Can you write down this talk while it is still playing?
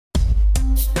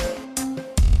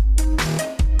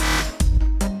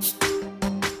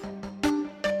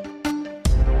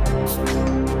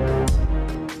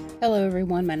Hello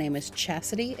everyone, my name is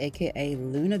Chastity, aka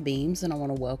Luna Beams, and I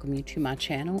want to welcome you to my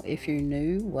channel. If you're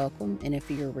new, welcome, and if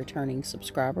you're a returning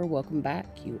subscriber, welcome back.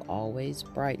 You always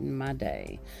brighten my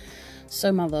day.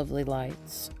 So my lovely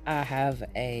lights, I have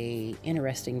a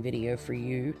interesting video for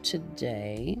you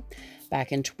today.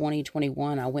 Back in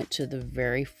 2021, I went to the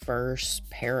very first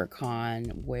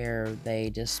Paracon where they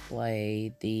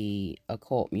display the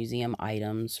occult museum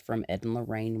items from Ed and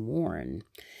Lorraine Warren.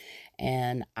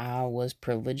 And I was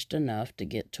privileged enough to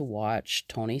get to watch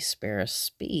Tony Spera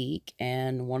speak.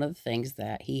 And one of the things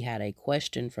that he had a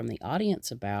question from the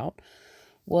audience about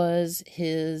was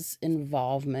his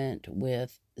involvement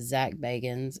with Zak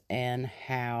Bagans and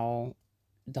how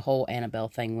the whole Annabelle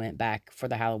thing went back for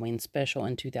the Halloween special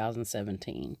in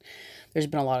 2017. There's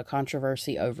been a lot of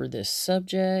controversy over this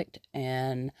subject,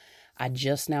 and I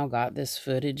just now got this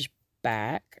footage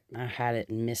back. I had it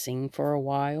missing for a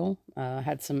while. I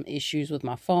had some issues with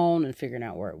my phone and figuring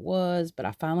out where it was, but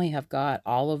I finally have got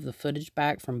all of the footage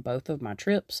back from both of my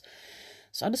trips.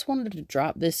 So I just wanted to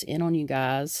drop this in on you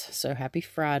guys. So happy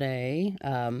Friday.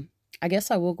 I guess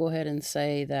I will go ahead and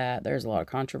say that there's a lot of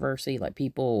controversy. Like,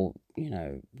 people,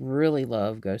 really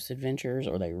love Ghost Adventures,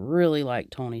 or they really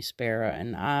like Tony Spera,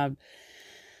 and I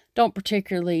don't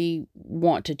particularly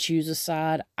want to choose a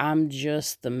side. I'm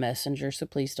just the messenger, so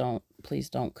please don't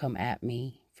come at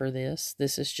me for this.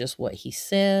 This is just what he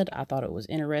said. I thought it was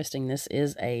interesting. This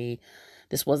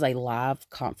was a live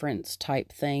conference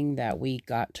type thing that we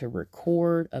got to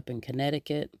record up in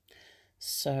Connecticut.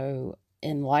 So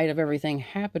in light of everything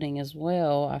happening as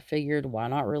well, I figured, why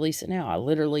not release it now? I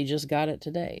literally just got it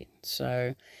today.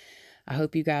 So I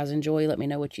hope you guys enjoy. Let me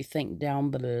know what you think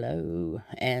down below.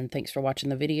 And thanks for watching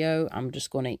the video. I'm just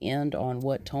going to end on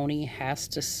what Tony has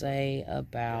to say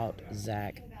about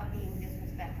Zak. About being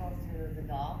disrespectful to the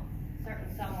doll.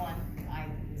 Certainly someone,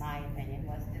 in my opinion,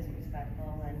 was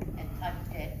disrespectful and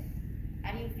touched it.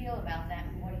 How do you feel about that,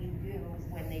 and what do you do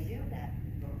when they do that?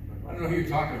 I don't know who you're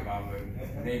talking about, but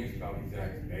the name is probably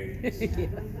Zak Bagans,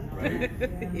 right?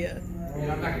 Yeah.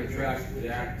 I'm not going to trash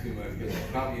Zak too much, because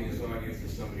probably in this audience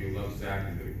is somebody who loves Zak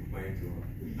and going to complain to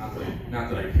him. Not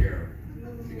that I care,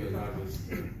 because I just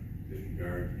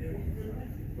disregard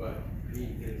him. But he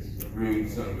is a rude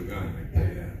son of a gun, I can tell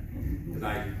you that. Because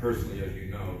I personally, as you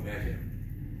know, met him.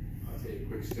 I'll tell you a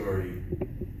quick story.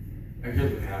 And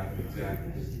here's what happened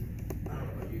exactly.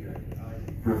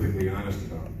 Perfectly honest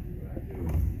about what I do.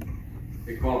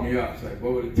 They called me up, said,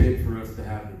 what would it take for us to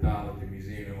have the doll at the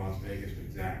museum in Las Vegas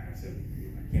with Zak? I said,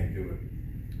 I can't do it.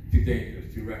 Too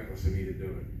dangerous, too reckless of me to do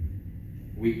it.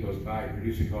 A week goes by, the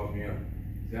producer calls me up.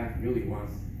 Zak really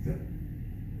wants to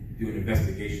do an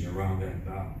investigation around that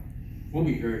doll. We'll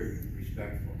be very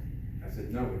respectful. I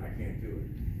said, no, I can't do it.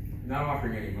 I'm not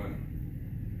offering any money.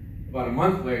 About a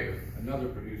month later, another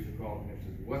producer called me and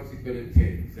said, what's it going to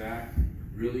take? Zak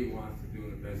really wants to do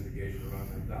an investigation around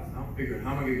that doll. Now I'm figuring,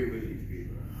 how am I going to get rid of these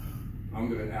people? I'm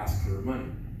going to ask for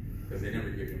money, because they never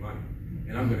give you money.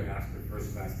 And I'm going to ask for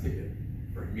first class ticket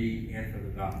for me and for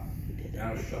the doll.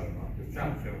 That'll shut them up, because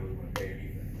Channel doesn't want to pay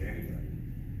anything to anybody.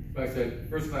 So I said,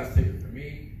 first class ticket for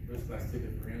me, first class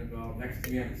ticket for Annabelle. Next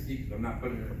to me on the seat, because I'm not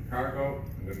putting it in cargo,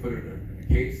 I'm going to put it in a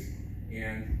case,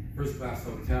 and first class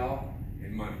hotel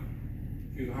and money.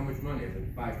 She said, how much money? I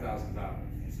said, $5,000.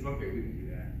 She said, okay, we can do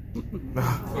that. So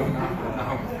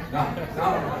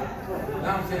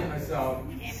now I'm saying to myself,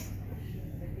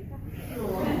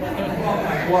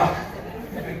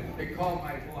 they called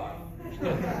my bluff.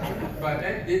 But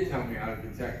Ed did tell me how to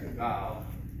protect the doll,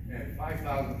 and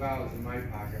 $5,000 in my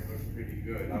pocket was pretty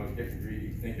good. I was getting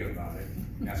greedy thinking about it.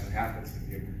 That's what happens to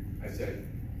you. I said,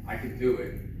 I could do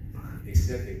it. They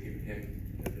said they'd give him,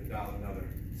 the doll, another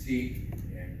seat,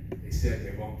 and they said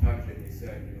they won't touch it. They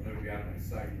said, it'll never be out of my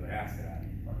sight. So I asked that.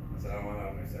 I said, I don't want it out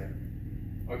of my sight.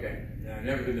 Okay, now I've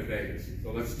never been to Vegas,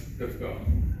 so let's go.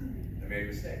 I made a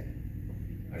mistake.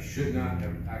 I should not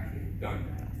have actually done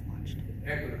that.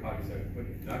 Ed would have probably said, what,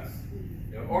 you nuts?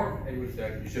 Or Ed would have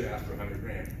said, you should have asked for $100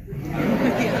 grand.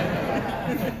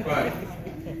 But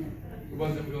it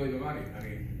wasn't really the money. I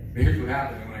mean, here's what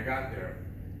happened. And when I got there,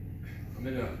 I'm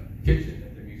in a kitchen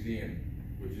at the museum,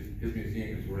 which is, his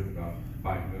museum is worth about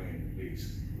 $5 million at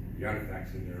least. The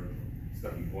artifacts in there,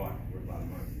 stuff he bought, worth a lot of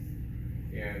money.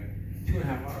 And 2.5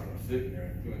 hours I was sitting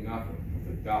there doing nothing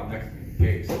with the doll next to me in the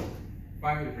case.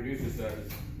 Finally, the producer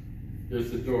says, there's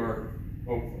the door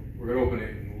open. We're going to open it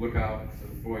and look out to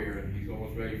the foyer, and he's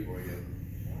almost ready for you.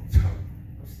 So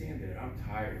I'm standing there. I'm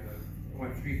tired. I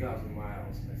went 3,000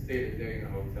 miles. I stayed a day in a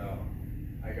hotel.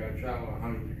 I got to travel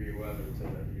 100-degree weather to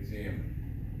the museum.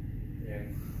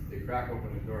 And they crack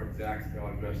open the door, and Zak's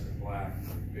all dressed in black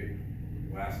with big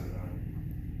glasses on.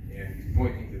 and he's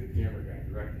pointing to the camera guy,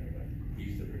 directing him, like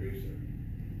he's the producer.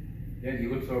 Then he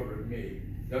looks over at me,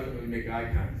 doesn't really make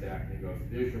eye contact, and he goes,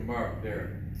 "There's your mark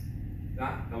there."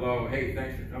 Not hello, hey,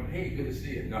 thanks for coming, hey, good to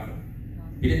see you, nothing.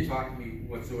 He didn't talk to me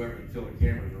whatsoever until the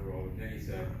cameras were rolling. Then he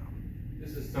said,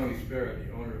 "This is Tony Spera,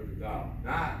 the owner of the doll."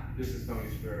 Not, "This is Tony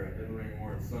Spera, Ed Lorraine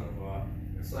Warren's son-in-law,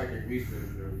 and psychic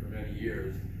researcher for many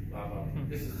years, blah, blah.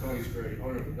 This is Tony Spera, the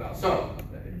owner of the doll." So,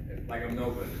 like I'm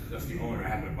nobody, just the owner, I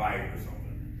happen to buy it or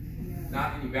something.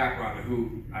 Not any background of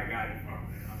who I got it from.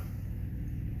 You know?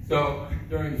 So,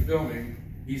 during the filming,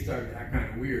 he started to act kind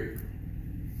of weird.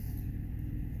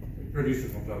 The producer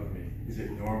comes up to me, "Is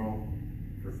it normal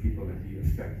for people to be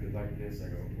affected like this?" I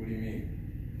go, "What do you mean?"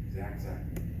 Zak's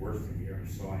acting worse than we ever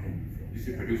saw him before. These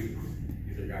are producers.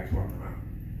 These are guys walking around.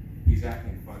 He's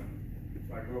acting funny.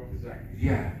 So I go up to Zak. He goes,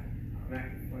 "Yeah, I'm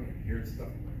acting funny. I'm hearing stuff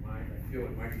in my mind. I feel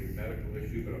it might be a medical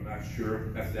issue, but I'm not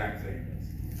sure." That's Zak saying this.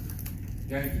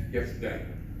 Then he gets better.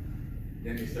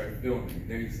 Then they start filming.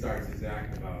 Then he starts his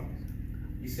act about,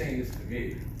 he's saying this to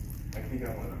me. "I think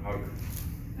I want to hug her."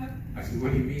 I said,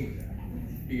 "What do you mean with that?"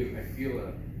 He goes, "I feel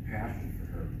a passion for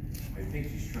her. I think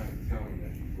she's trying to tell me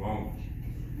that she's wrong."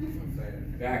 I'm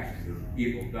saying, "Back, she's an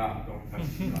evil doll. Don't touch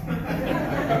the doll."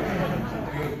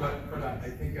 He goes, but I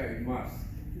think I must."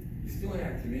 He's still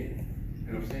that to me.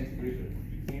 And I'm saying to the producer,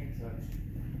 "You can't touch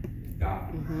the doll.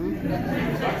 If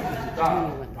you touch the doll,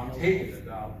 I'm taking the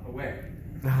doll away."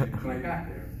 And when I got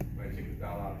there, when I took the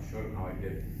doll out and showed him how I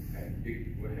did it, I had big,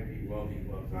 heavy welding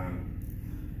gloves on.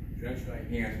 Drenched my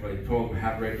hands, but I told him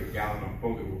have ready a gallon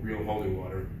of real holy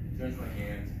water. Drenched my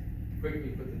hands, quickly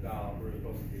put the doll where it was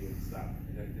supposed to be and stopped.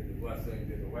 And then did the blessing,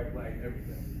 did the white light,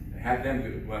 everything. I had them do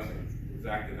the blessing.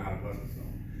 Zak did not have a blessing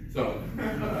song. So, I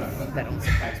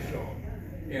had to show them.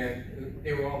 And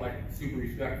they were all like super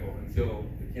respectful until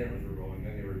the cameras were rolling.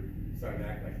 Then they were starting to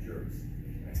act like jerks.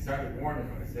 I started warning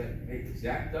them. I said, "Hey, if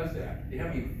Zak does that, they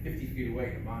have me 50 feet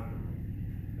away to monitor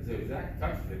him." I said, "If Zak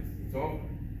touched it, it's over."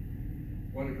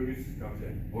 One of the producers comes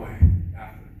in, boy,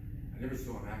 after. I never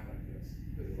saw him act like this.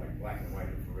 Because it's like black and white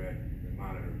infrared and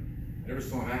monitor. I never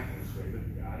saw him acting this way. But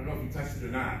I don't know if he touched it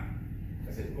or not.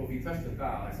 I said, "Well, if he touched the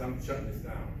doll," I said, "I'm shutting this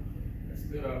down." I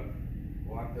stood up,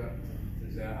 walked up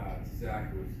to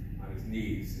Zak, who was on his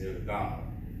knees near the doll.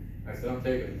 I said, "I'm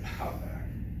taking the doll back."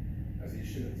 I said, "You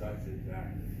shouldn't have touched it, Zak."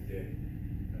 He did.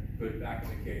 I put it back in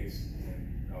the case,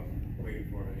 and I was waiting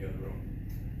for him in the other room.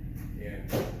 And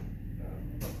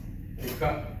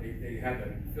they had to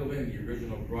fill in the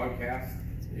original broadcast.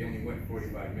 They only went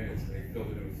 45 minutes, and they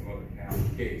filled it in with some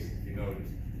other case, if you notice,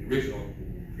 the original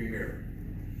premiere,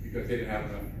 because they didn't have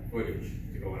enough footage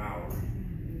to go an hour.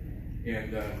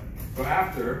 And so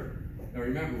after, now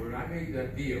remember, when I made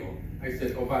that deal, I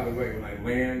said, "Oh, by the way, when I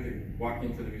land and walk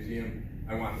into the museum,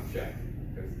 I want the check,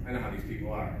 because I know how these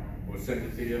people are. We'll send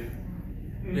it to you."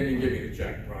 They didn't give me the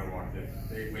check when I walked in.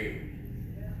 They waited.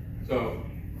 So,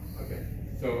 okay.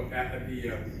 So at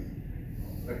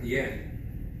the end,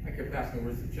 I kept asking,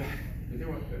 "Where's the check?" They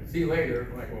weren't good. "See you later."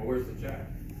 I'm like, "Well, where's the check?"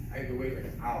 I had to wait like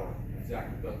an hour. And Zak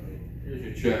was up to me, "Here's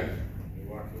your check." And he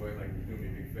walked away like he was doing me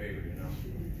a big favor, you know.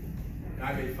 And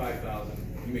I made $5,000.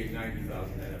 He made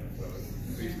 $90,000 that episode.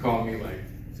 So he's called me like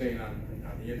saying on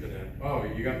the internet, "Oh,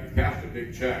 you cashed a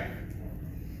big check."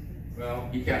 Well,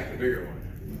 he cashed a bigger one,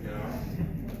 you know.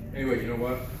 Anyway, you know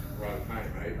what? We're out of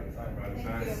time, right? We're out of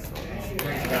time.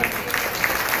 Thanks, guys.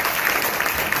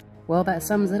 Well, that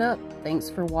sums it up. Thanks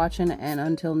for watching, and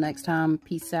until next time,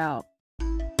 peace out.